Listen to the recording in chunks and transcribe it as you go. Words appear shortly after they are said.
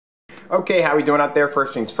Okay, how are we doing out there?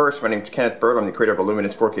 First things first, my name is Kenneth Bird. I'm the creator of a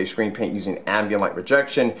Luminous 4K screen paint using ambient light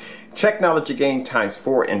projection. Technology gain times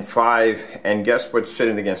 4 and 5. And guess what's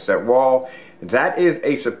sitting against that wall? That is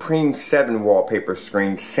a Supreme 7 wallpaper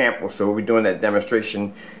screen sample. So we'll be doing that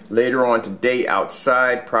demonstration later on today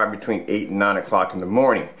outside, probably between 8 and 9 o'clock in the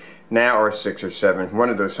morning. Now, or 6 or 7, one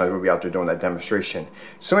of those times we'll be out there doing that demonstration.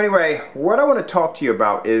 So anyway, what I want to talk to you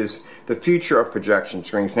about is the future of projection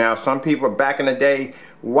screens. Now, some people back in the day,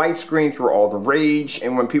 white screens were all the rage,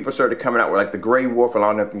 and when people started coming out with like the Gray Wolf, and I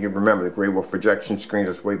don't know if you remember the Gray Wolf projection screens,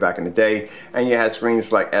 that's way back in the day, and you had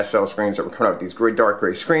screens like SL screens that were coming out with these great dark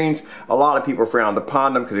gray screens. A lot of people frowned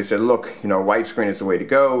upon them because they said, look, you know, white screen is the way to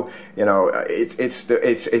go. You know,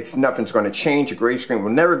 it's nothing's going to change. A gray screen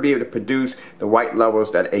will never be able to produce the white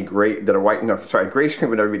levels that a gray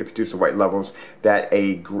screen will never be able to produce the white levels that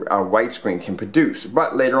a white screen can produce.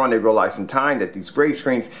 But later on, they realized in time that these gray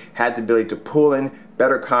screens had the ability to pull in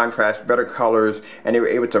better contrast, better colors, and they were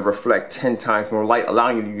able to reflect 10 times more light,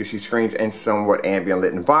 allowing you to use these screens in somewhat ambient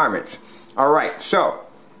lit environments. Alright, so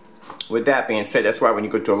with that being said, that's why when you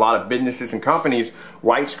go to a lot of businesses and companies,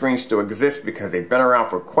 white screens still exist because they've been around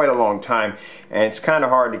for quite a long time, and it's kind of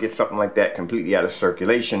hard to get something like that completely out of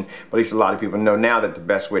circulation. But at least a lot of people know now that the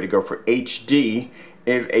best way to go for HD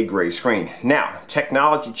is a gray screen. Now,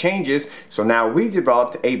 technology changes, so now we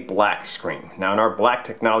developed a black screen. Now, in our black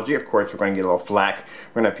technology, of course, we're going to get a little flack.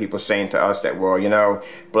 We're going to have people saying to us that, well, you know,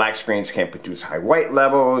 black screens can't produce high white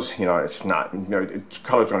levels, you know, it's not, you know, its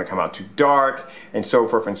color's going to come out too dark, and so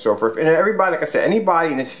forth and so forth. And everybody, like I said, anybody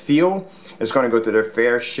in this field is going to go through their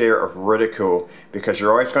fair share of ridicule, because you're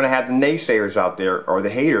always going to have the naysayers out there, or the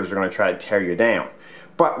haters are going to try to tear you down.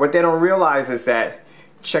 But what they don't realize is that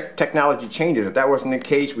technology changes. If that wasn't the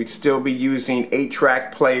case, we'd still be using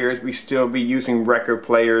 8-track players, we'd still be using record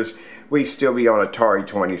players, we'd still be on Atari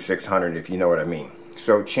 2600, if you know what I mean.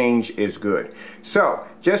 So change is good. So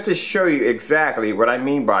just to show you exactly what I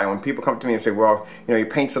mean by when people come to me and say, well, you know, your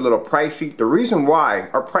paint's a little pricey. The reason why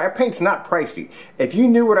our paint's not pricey. If you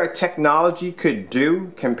knew what our technology could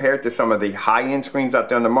do compared to some of the high-end screens out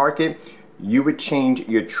there on the market, you would change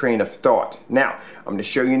your train of thought. Now, I'm going to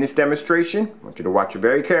show you in this demonstration. I want you to watch it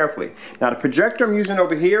very carefully. Now, the projector I'm using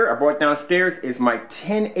over here, I brought downstairs, is my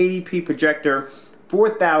 1080p projector,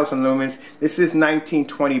 4,000 lumens. This is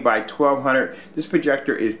 1920 by 1200. This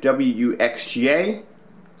projector is WUXGA.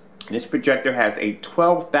 This projector has a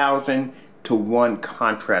 12,000 to 1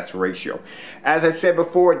 contrast ratio. As I said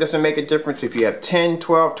before, it doesn't make a difference if you have 10,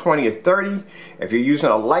 12, 20, or 30. If you're using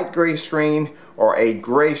a light gray screen or a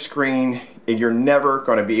gray screen, you're never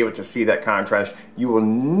going to be able to see that contrast. You will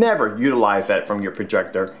never utilize that from your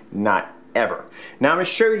projector, not ever. Now I'm going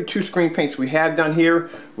to show you the two screen paints we have done here.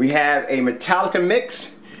 We have a Metallica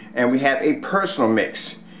mix and we have a personal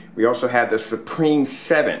mix. We also have the Supreme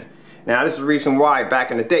 7. Now this is the reason why back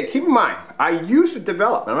in the day, keep in mind, I used to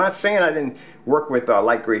develop, I'm not saying I didn't work with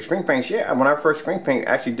light gray screen paints. Yeah, when I first screen paint,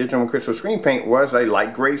 actually digital and crystal screen paint was a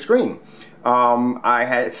light gray screen. I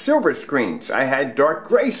had silver screens, I had dark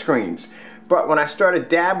gray screens. But when I started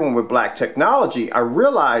dabbling with black technology, I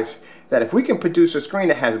realized that if we can produce a screen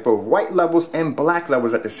that has both white levels and black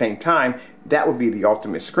levels at the same time, that would be the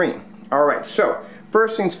ultimate screen. Alright, so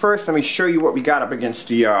first things first, let me show you what we got up against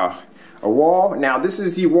the a wall. Now this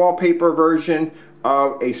is the wallpaper version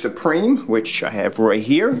of a Supreme, which I have right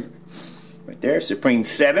here, right there, Supreme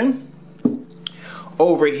 7.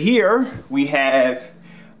 Over here we have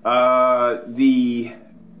the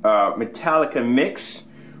Metallica mix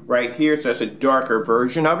right here, so that's a darker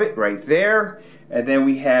version of it right there. And then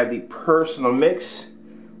we have the personal mix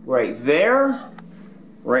right there,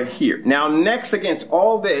 right here. Now next against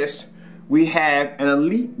all this, we have an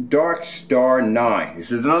Elite Dark Star 9.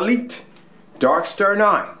 This is an Elite Dark Star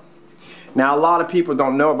 9. Now a lot of people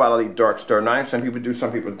don't know about Elite Dark Star 9. Some people do,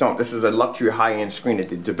 some people don't. This is a luxury high-end screen that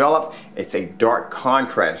they developed. It's a dark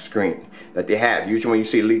contrast screen that they have. Usually when you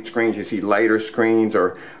see Elite screens, you see lighter screens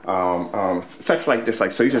or such like this.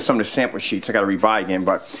 Like, so these are some of the sample sheets. I got to rebuy again,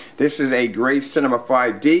 but this is a Gray Cinema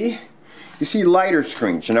 5D. You see lighter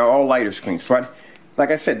screens, you know, all lighter screens. But like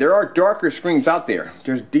I said, there are darker screens out there.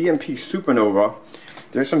 There's DMP Supernova.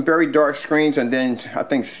 There's some very dark screens, and then I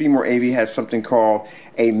think Seymour AV has something called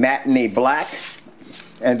a Matinee Black,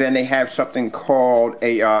 and then they have something called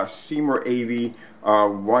a Seymour AV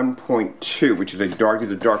 1.2, which is a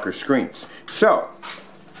darker screens. So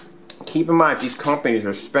keep in mind, if these companies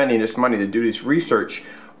are spending this money to do this research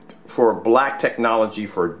for black technology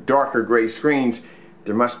for darker gray screens,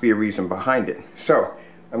 there must be a reason behind it. So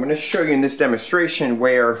I'm going to show you in this demonstration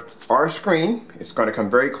where our screen is going to come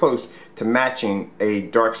very close to matching a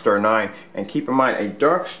Dark Star 9. And keep in mind, a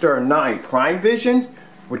Dark Star 9 Prime Vision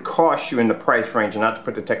would cost you in the price range, and not to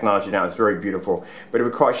put the technology down, it's very beautiful, but it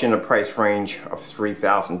would cost you in the price range of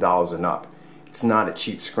 $3,000 and up. It's not a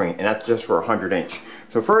cheap screen, and that's just for a 100-inch.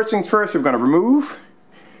 So first things first, we're going to remove,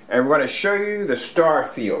 and we're going to show you the star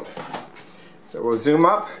field. So we'll zoom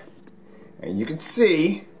up, and you can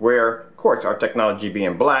see where, of course, our technology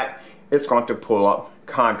being black, it's going to pull up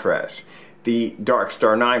contrast. The Dark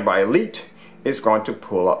Star 9 by Elite is going to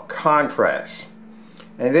pull up contrast.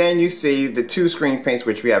 And then you see the two screen paints,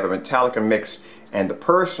 which we have a Metallica mix and the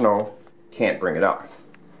Personal, can't bring it up.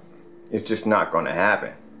 It's just not going to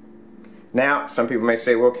happen. Now, some people may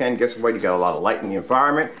say, well, Ken, guess what? You got a lot of light in the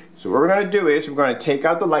environment. So what we're going to do is we're going to take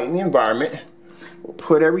out the light in the environment. We'll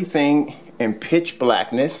put everything in pitch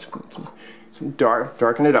blackness. Some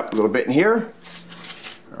darken it up a little bit in here.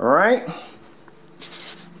 All right.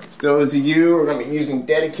 So those of you who are going to be using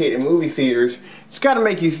dedicated movie theaters, it's got to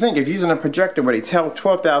make you think. If you're using a projector where they tell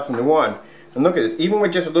 12,000 to 1, and look at this, even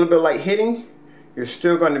with just a little bit of light hitting, you're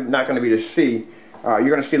still not going to be able to see. You're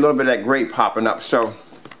going to see a little bit of that gray popping up. So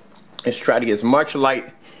let's try to get as much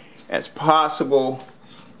light as possible,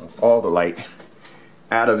 all the light,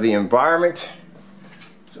 out of the environment.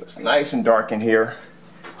 So it's nice and dark in here.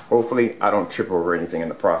 Hopefully I don't trip over anything in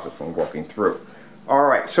the process when walking through.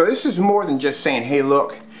 Alright, so this is more than just saying, hey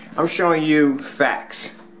look, I'm showing you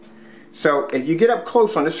facts. So if you get up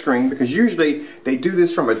close on the screen, because usually they do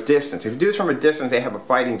this from a distance. If you do this from a distance, they have a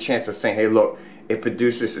fighting chance of saying, hey look, it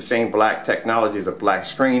produces the same black technology as a black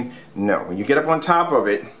screen. No, when you get up on top of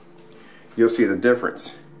it, you'll see the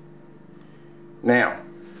difference. Now,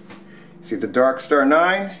 see the Dark Star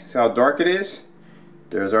 9? See how dark it is?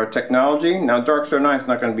 There's our technology. Now Dark Star 9 is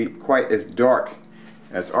not going to be quite as dark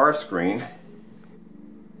as our screen.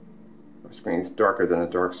 Our screen's darker than a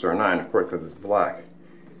Dark Star 9, of course, because it's black.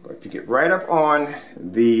 But if you get right up on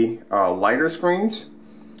the lighter screens,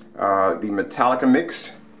 the Metallica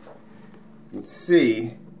mix, you can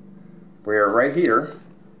see where right here,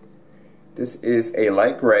 this is a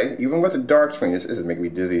light gray. Even with a dark screen, this is making me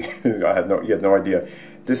dizzy. You have no idea.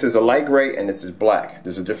 This is a light gray and this is black.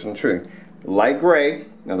 There's a difference between light gray.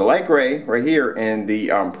 Now the light gray right here in the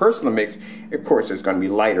Personal mix, of course, is going to be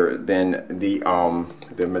lighter than the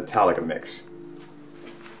Metallica mix.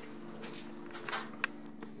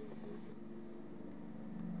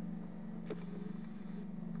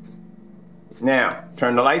 Now,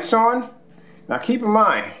 turn the lights on. Now keep in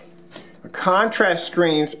mind, contrast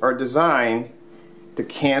screens are designed to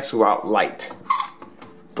cancel out light.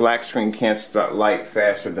 Black screen cancels out light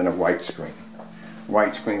faster than a white screen.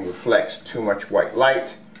 White screen reflects too much white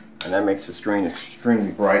light, and that makes the screen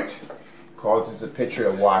extremely bright, causes the picture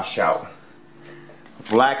to wash out. A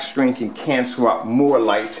black screen can cancel out more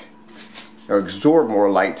light, or absorb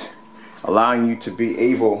more light, allowing you to be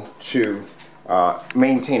able to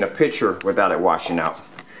maintain a picture without it washing out.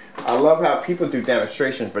 I love how people do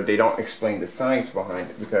demonstrations, but they don't explain the science behind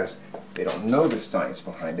it because they don't know the science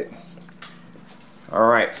behind it.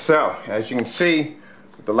 Alright, so as you can see,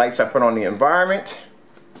 with the lights I put on the environment,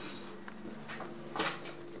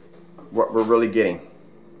 what we're really getting.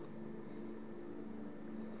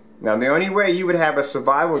 Now the only way you would have a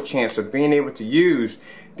survival chance of being able to use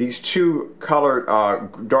these two colored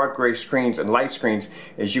dark gray screens and light screens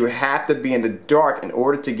is you would have to be in the dark in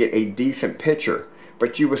order to get a decent picture.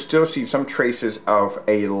 But you will still see some traces of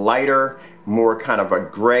a lighter, more kind of a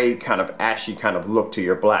gray, kind of ashy kind of look to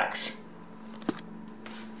your blacks.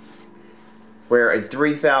 Where a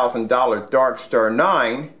 $3,000 Dark Star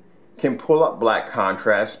 9 can pull up black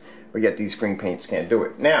contrast, but yet these screen paints can't do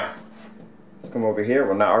it. Now, let's come over here.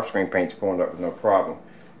 Well, now our screen paint's pulling up, no problem.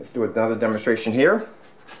 Let's do another demonstration here.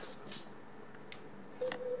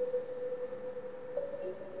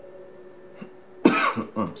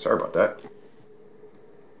 Sorry about that.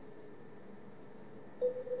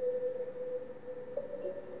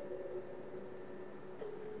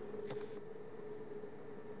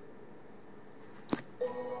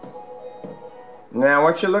 Now I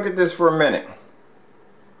want you to look at this for a minute.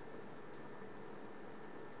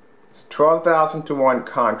 It's 12,000 to 1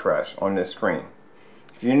 contrast on this screen.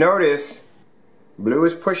 If you notice, blue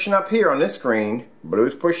is pushing up here on this screen, blue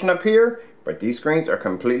is pushing up here, but these screens are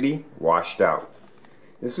completely washed out.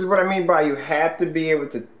 This is what I mean by you have to be able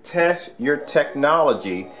to test your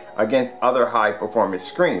technology against other high performance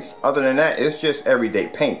screens. Other than that, it's just everyday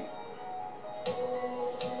paint.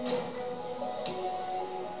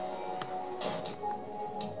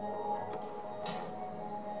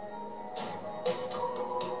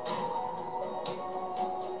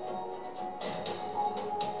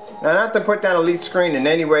 Now, not to put down Elite screen in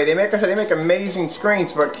any way, they make amazing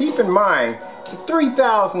screens, but keep in mind, it's a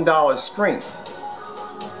 $3,000 screen.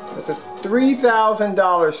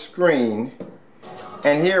 $3,000 screen,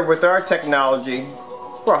 and here with our technology,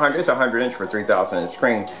 it's a 100-inch for 3,000-inch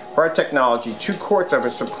screen. For our technology, 2 quarts of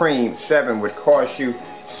a Supreme 7 would cost you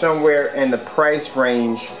somewhere in the price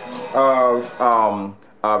range of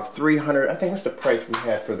 300. I think what's the price we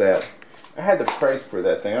had for that? I had the price for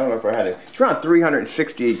that thing. I don't know if I had it. It's around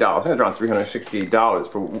 $368. I think it's around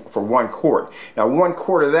 $368 for 1 quart. Now 1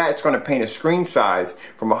 quart of that, it's going to paint a screen size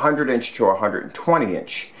from 100-inch to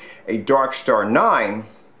 120-inch. A Dark Star 9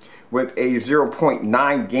 with a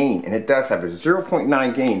 0.9 gain, and it does have a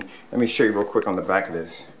 0.9 gain. Let me show you real quick on the back of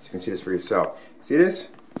this, so you can see this for yourself. See this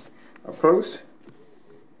up close?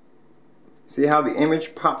 See how the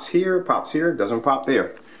image pops here, doesn't pop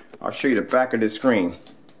there. I'll show you the back of this screen.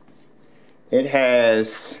 It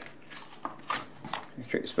has, let me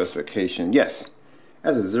show you the specification. Yes, it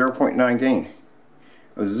has a 0.9 gain.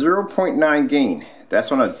 A 0.9 gain.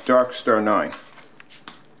 That's on a Dark Star 9.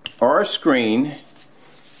 Our screen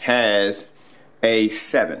has a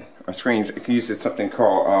 7. Our screen uses something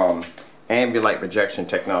called ambient light rejection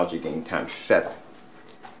technology gain times 7.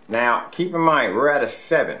 Now keep in mind, we're at a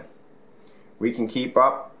 7. We can keep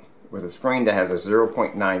up with a screen that has a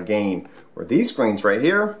 0.9 gain, where these screens right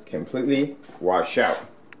here completely wash out.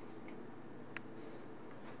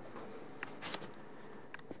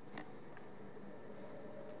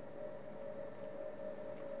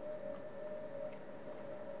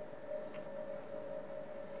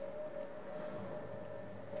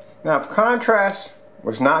 Now, if contrast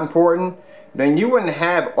was not important, then you wouldn't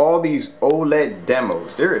have all these OLED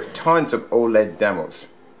demos. There is tons of OLED demos.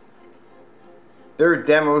 There are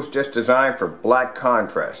demos just designed for black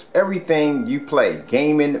contrast. Everything you play,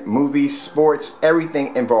 gaming, movies, sports,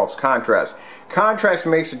 everything involves contrast. Contrast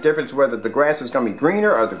makes a difference whether the grass is going to be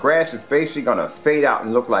greener or the grass is basically going to fade out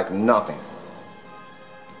and look like nothing.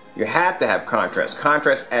 You have to have contrast.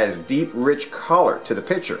 Contrast adds deep, rich color to the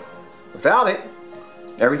picture. Without it,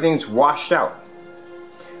 everything's washed out.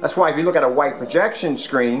 That's why if you look at a white projection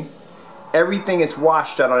screen, everything is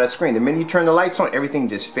washed out on that screen. The minute you turn the lights on, everything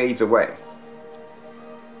just fades away.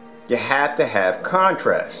 You have to have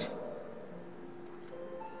contrast.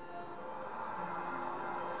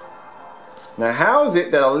 Now, how is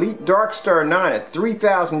it that Elite Dark Star 9, a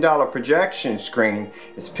 $3,000 projection screen,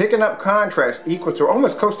 is picking up contrast equal to,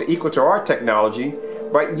 almost close to equal to our technology,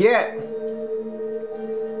 but yet,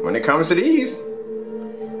 when it comes to these,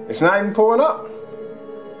 it's not even pulling up?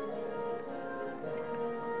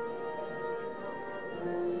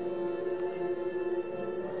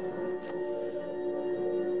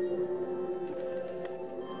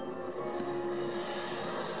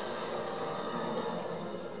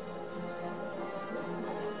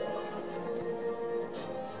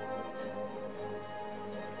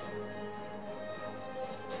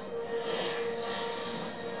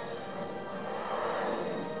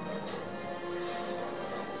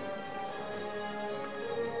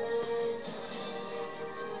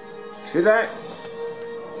 See that?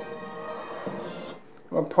 I'm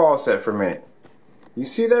going to pause that for a minute. You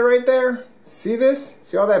see that right there? See this?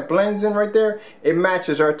 See all that blends in right there? It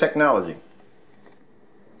matches our technology.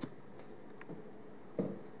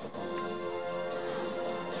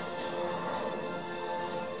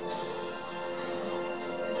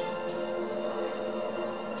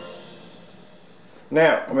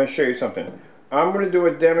 Now, I'm going to show you something. I'm going to do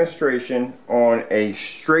a demonstration on a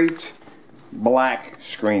straight black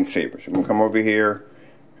screensaver. So I'm going to come over here,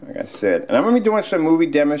 like I said, and I'm going to be doing some movie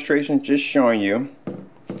demonstrations, just showing you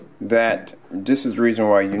that this is the reason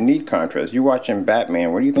why you need contrast. You're watching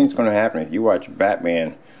Batman. What do you think is going to happen if you watch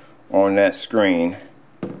Batman on that screen?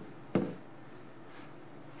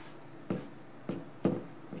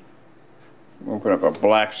 I'm going to put up a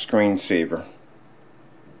black screensaver.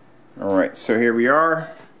 Alright, so here we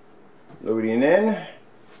are, loading in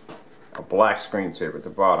a black screensaver at the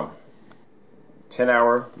bottom.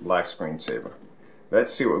 10-hour black screensaver.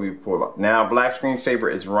 Let's see what we pull up. Now, black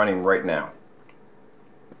screensaver is running right now.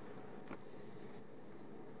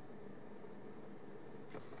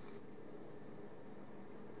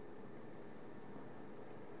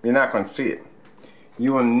 You're not going to see it.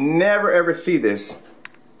 You will never ever see this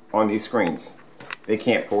on these screens. They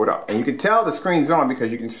can't pull it up. And you can tell the screen's on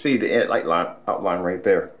because you can see the light outline right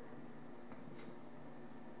there.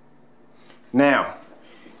 Now,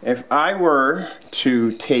 if I were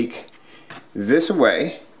to take this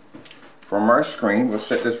away from our screen, we'll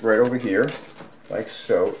set this right over here, like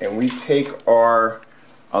so, and we take our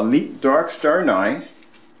Elite Dark Star 9,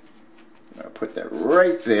 I'll put that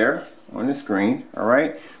right there on the screen,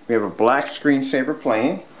 alright? We have a black screensaver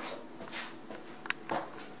playing.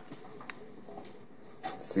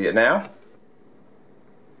 See it now?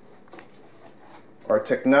 our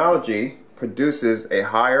technology produces a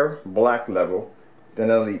higher black level than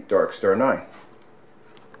Elite Dark Star 9.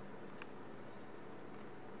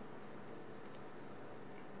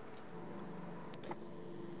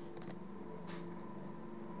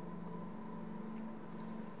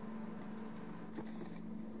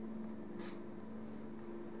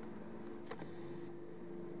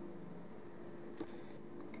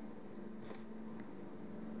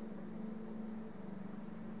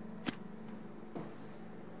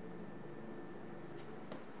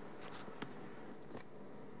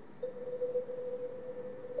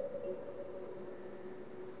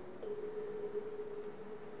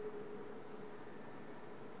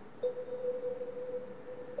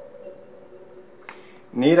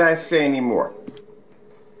 Need I say any more?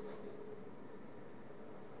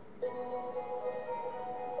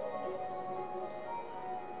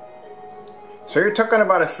 So you're talking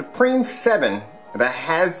about a Supreme 7 that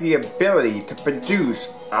has the ability to produce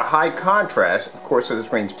a high contrast, of course, so the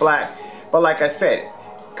screen's black, but like I said,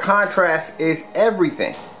 contrast is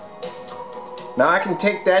everything. Now I can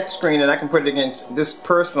take that screen and I can put it against this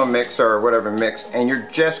personal mix or whatever mix, and you're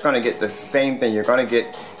just going to get the same thing. You're going to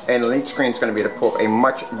get an Elite screen is going to be able to pull up a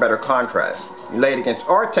much better contrast. You lay it against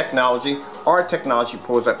our technology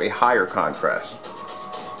pulls up a higher contrast.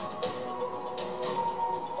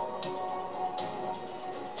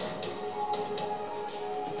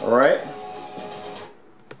 Alright,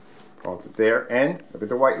 pause it there, and look at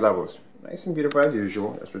the white levels. Nice and beautiful as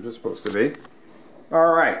usual. That's what it's supposed to be.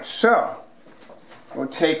 Alright, so we'll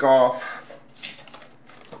take off.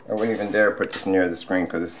 I wouldn't even dare put this near the screen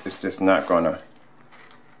because it's just not gonna.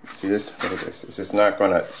 See this? Look at this. It's just not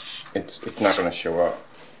gonna. It's not gonna show up.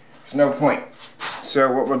 There's no point.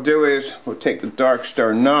 So what we'll do is we'll take the Dark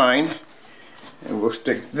Star 9 and we'll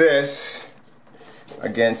stick this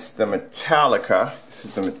against the Metallica. This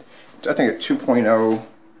is the, I think, a 2.0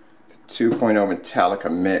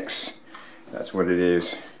 Metallica mix. That's what it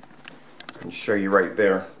is. I can show you right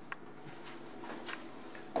there.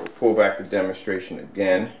 We'll pull back the demonstration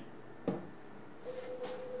again.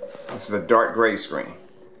 This is a dark gray screen.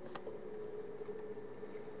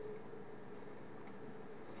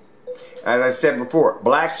 As I said before,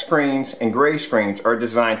 black screens and gray screens are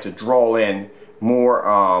designed to draw in more,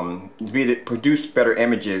 to produce better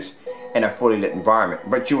images in a fully lit environment.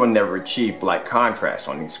 But you will never achieve black contrast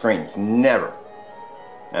on these screens. Never.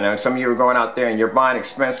 I know some of you are going out there and you're buying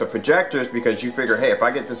expensive projectors because you figure, hey, if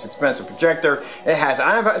I get this expensive projector, it has,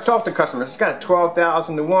 I've talked to customers, it's got a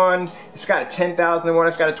 12,000 to 1, it's got a 10,000 to 1,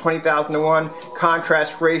 it's got a 20,000 to 1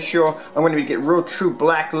 contrast ratio. I'm going to get real true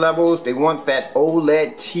black levels. They want that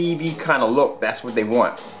OLED TV kind of look. That's what they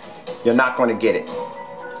want. You're not going to get it.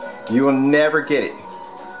 You will never get it.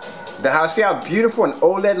 See how beautiful an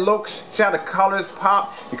OLED looks? See how the colors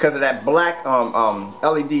pop because of that black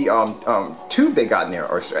LED tube they got in there,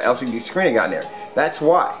 or LCD screen they got in there. That's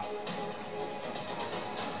why.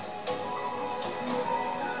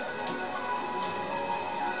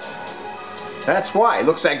 That's why it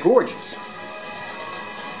looks that gorgeous.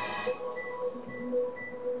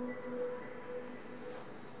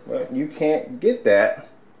 But you can't get that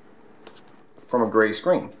from a gray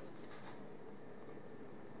screen.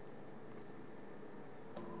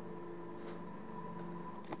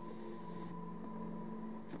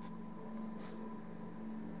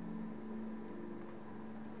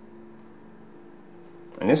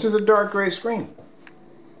 And this is a dark gray screen.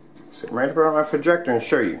 Sit right in front of my projector and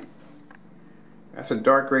show you. That's a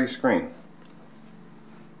dark gray screen.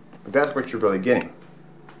 But that's what you're really getting.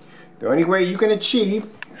 The only way you can achieve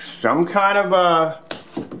some kind of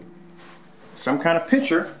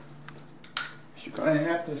picture is you're gonna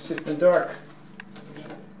have to sit in the dark.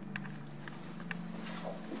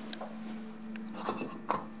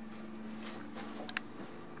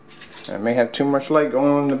 I may have too much light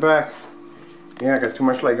going on in the back. Yeah, I got too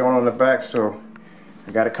much light going on in the back, so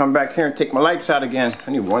I got to come back here and take my lights out again. I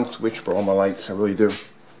need one switch for all my lights, I really do.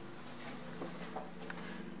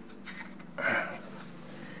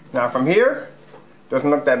 Now from here, doesn't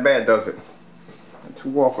look that bad, does it? Let's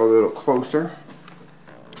walk a little closer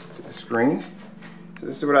to the screen. So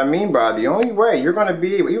this is what I mean by the only way you're going to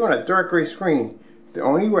be able, even on a dark gray screen, the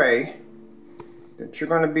only way that you're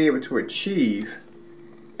going to be able to achieve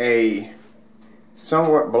a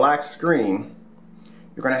somewhat black screen,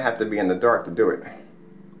 you're going to have to be in the dark to do it.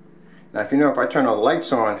 Now if you know, if I turn all the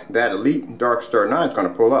lights on, that Elite Dark Star 9 is going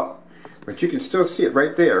to pull up. But you can still see it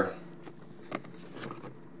right there.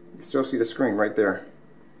 You still see the screen right there.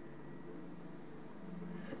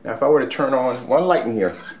 Now if I were to turn on one light in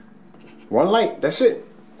here, one light, that's it.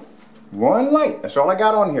 One light, that's all I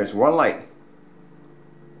got on here is one light.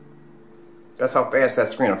 That's how fast that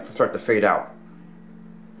screen will start to fade out.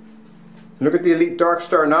 Look at the Elite Dark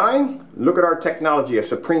Star 9. Look at our technology, a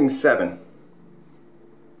Supreme 7.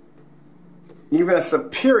 Even a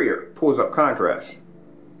Superior pulls up contrast.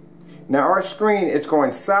 Now our screen is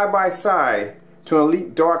going side by side to an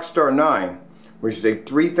Elite Dark Star 9, which is a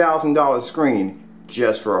 $3,000 screen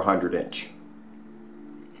just for a 100-inch.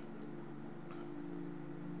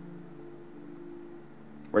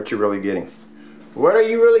 What you really getting? What are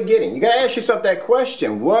you really getting? You gotta ask yourself that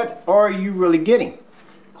question. What are you really getting?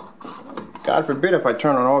 God forbid if I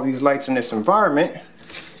turn on all these lights in this environment,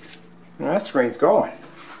 that screen's going.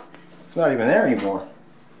 It's not even there anymore.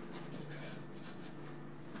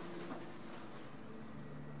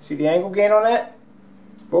 See the angle gain on that?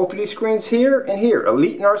 Both of these screens here and here,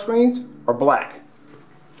 Elite and our screens, are black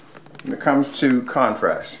when it comes to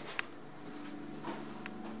contrast.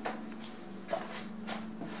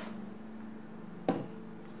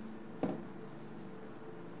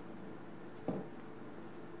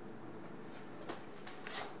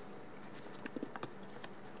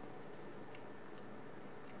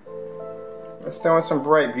 Let's throw in some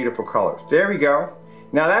bright, beautiful colors. There we go.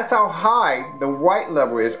 Now that's how high the white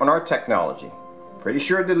level is on our technology. Pretty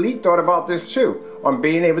sure the Elite thought about this too, on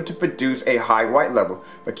being able to produce a high white level.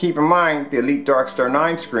 But keep in mind, the Elite Dark Star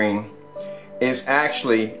 9 screen is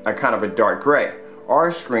actually a kind of a dark gray.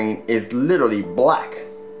 Our screen is literally black.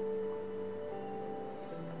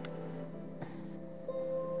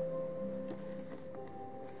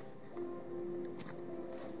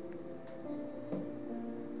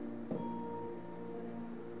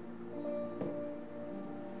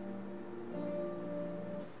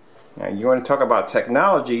 Now you want to talk about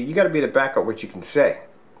technology, you got to be able to back up what you can say.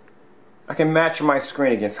 I can match my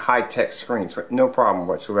screen against high-tech screens with no problem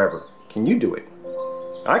whatsoever. Can you do it?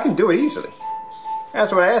 I can do it easily.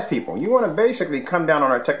 That's what I ask people. You want to basically come down on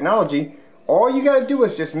our technology, all you got to do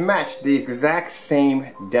is just match the exact same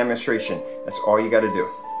demonstration. That's all you got to do.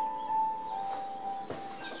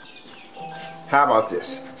 How about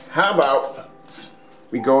this? How about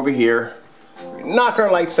we go over here, knock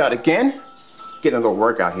our lights out again. Getting a little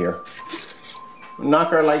workout here.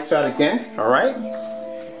 Knock our lights out again, alright?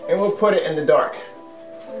 And we'll put it in the dark.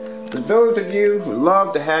 For those of you who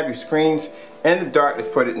love to have your screens in the dark, let's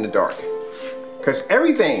put it in the dark. Because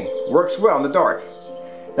everything works well in the dark.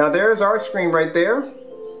 Now there's our screen right there.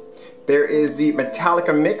 There is the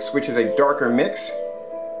Metallica mix, which is a darker mix.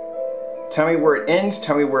 Tell me where it ends,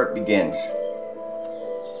 tell me where it begins.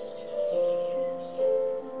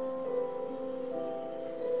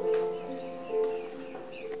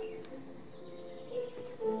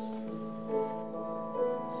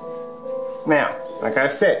 Now, like I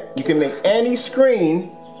said, you can make any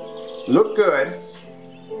screen look good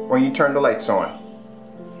when you turn the lights on.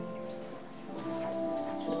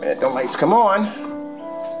 And the lights come on,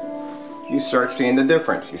 you start seeing the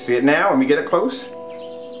difference. You see it now when we get it close?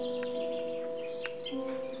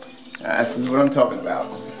 This is what I'm talking about.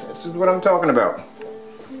 This is what I'm talking about.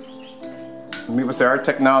 Some people say our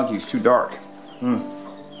technology is too dark.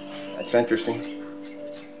 That's interesting.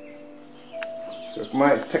 So if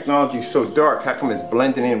my technology is so dark, how come it's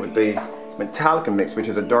blending in with the Metallica mix, which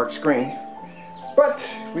is a dark screen?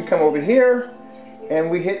 But if we come over here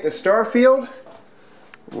and we hit the star field,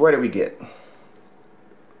 what do we get?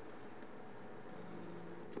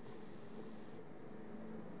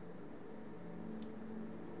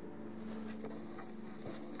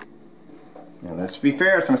 Now let's be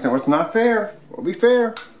fair. Someone said, well, it's not fair. We'll be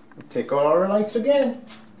fair. We'll take all our lights again.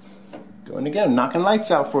 Doing it again. I'm knocking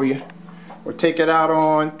lights out for you. We'll take it out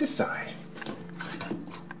on this side.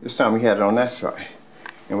 This time we had it on that side.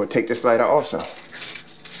 And we'll take this light out also.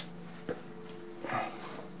 So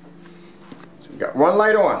we got one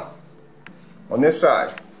light on this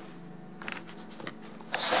side.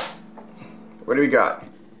 What do we got?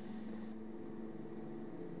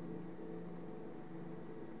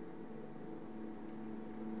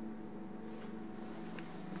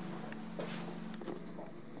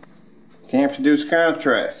 Can't produce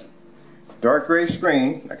contrast. Dark gray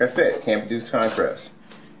screen, like I said, can't produce contrast.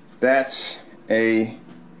 That's a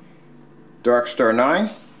Dark Star 9.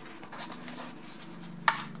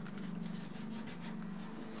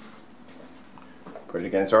 Put it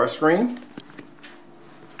against our screen.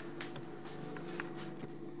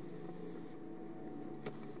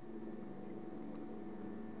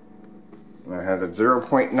 And it has a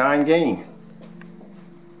 0.9 gain.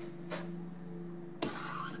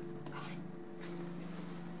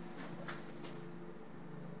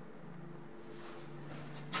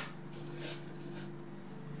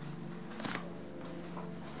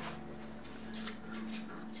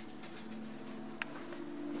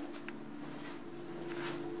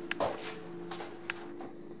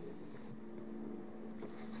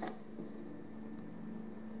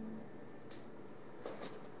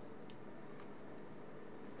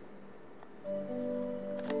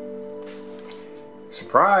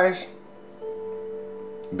 Surprise.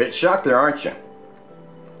 A bit shocked there, aren't you?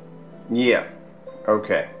 Yeah.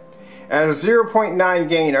 Okay. At a 0.9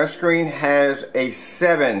 gain, our screen has a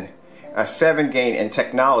 7 gain in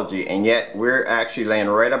technology, and yet we're actually laying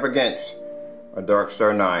right up against a Dark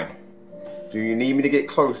Star 9. Do you need me to get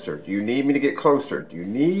closer? Do you need me to get closer? Do you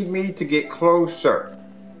need me to get closer?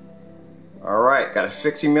 Alright, got a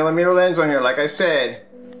 60mm lens on here, like I said.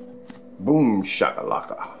 Boom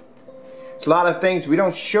shakalaka. There's a lot of things we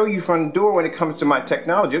don't show you from the door when it comes to my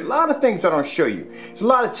technology. There's a lot of things I don't show you. There's a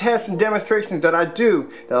lot of tests and demonstrations that I do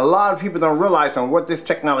that a lot of people don't realize on what this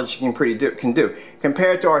technology can do.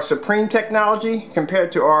 Compared to our supreme technology,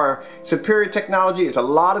 compared to our superior technology, there's a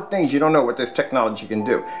lot of things you don't know what this technology can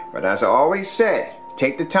do. But as I always say,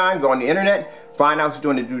 take the time, go on the internet, find out who's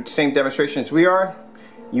doing the same demonstrations we are.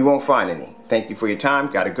 You won't find any. Thank you for your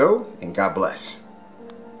time. Gotta go, and God bless.